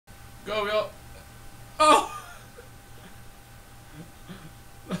Go, yo. Oh!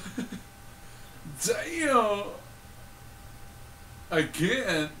 Damn!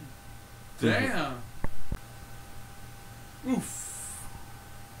 Again? Damn. Oof.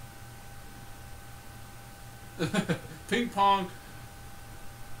 Ping pong.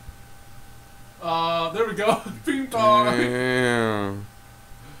 There we go. Ping pong. Damn.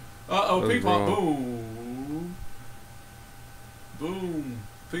 Uh-oh, ping pong. Wrong. Boom. Boom.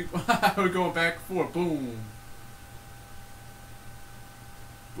 Ping We're going back and forth. Boom.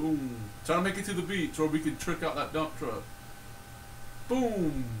 Boom. Try to make it to the beach or we can trick out that dump truck.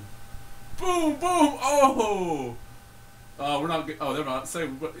 Boom. Boom, boom. Oh! We're not getting... Oh, they're not. Say,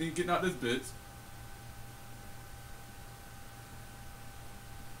 we ain't getting out this bitch.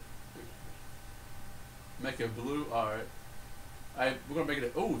 Make it blue. Alright. We're gonna make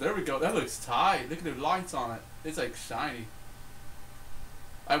it... Oh, there we go. That looks tight. Look at the lights on it. It's like shiny.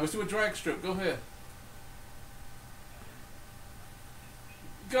 Alright, let's do a drag strip. Go ahead.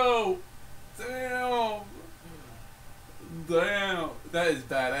 Go! Damn! Damn! That is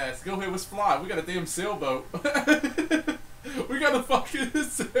badass. Go ahead, let's fly. We got a damn sailboat. We got a fucking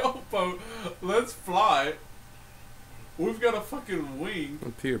sailboat. Let's fly. We've got a fucking wing.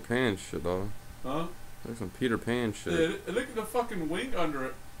 Some Peter Pan shit, dog. Huh? Like some Peter Pan shit. Yeah, look at the fucking wing under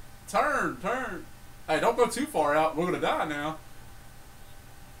it. Turn, turn. Hey, don't go too far out. We're gonna die now.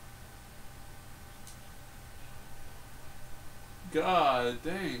 God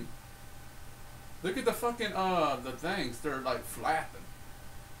dang. Look at the fucking, the things. They're like flapping.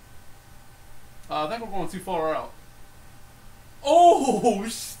 I think we're going too far out. Oh,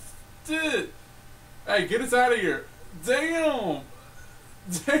 shit. Hey, get us out of here. Damn.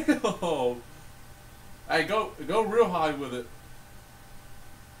 Damn. Hey, go real high with it.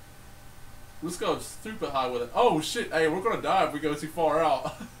 Let's go stupid high with it. Oh, shit. Hey, we're gonna die if we go too far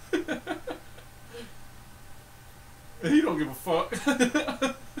out. He don't give a fuck.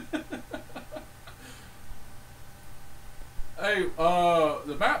 Hey,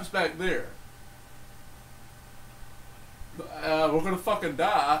 the map's back there. We're gonna fucking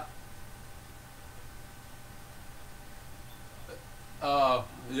die. Yeah,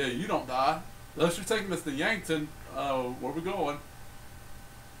 you don't die. Unless you're taking us to Yankton. Where we going?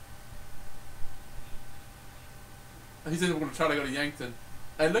 He said we're gonna try to go to Yankton.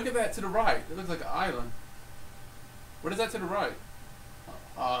 Hey, look at that to the right. It looks like an island. What is that to the right?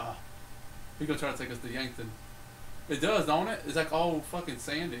 He's gonna try to take us to Yankton. It does, don't it? It's like all fucking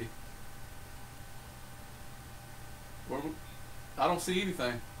sandy. I don't see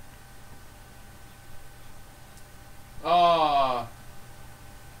anything.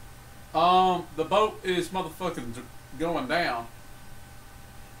 The boat is motherfucking going down.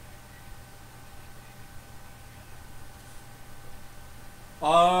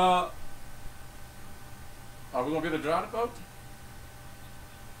 Are we gonna be able to drive the boat?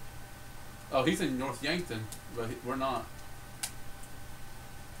 Oh, he's in North Yankton, but we're not.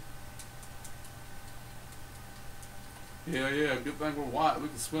 Yeah, good thing we're white. We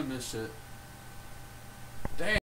can swim this shit. Damn.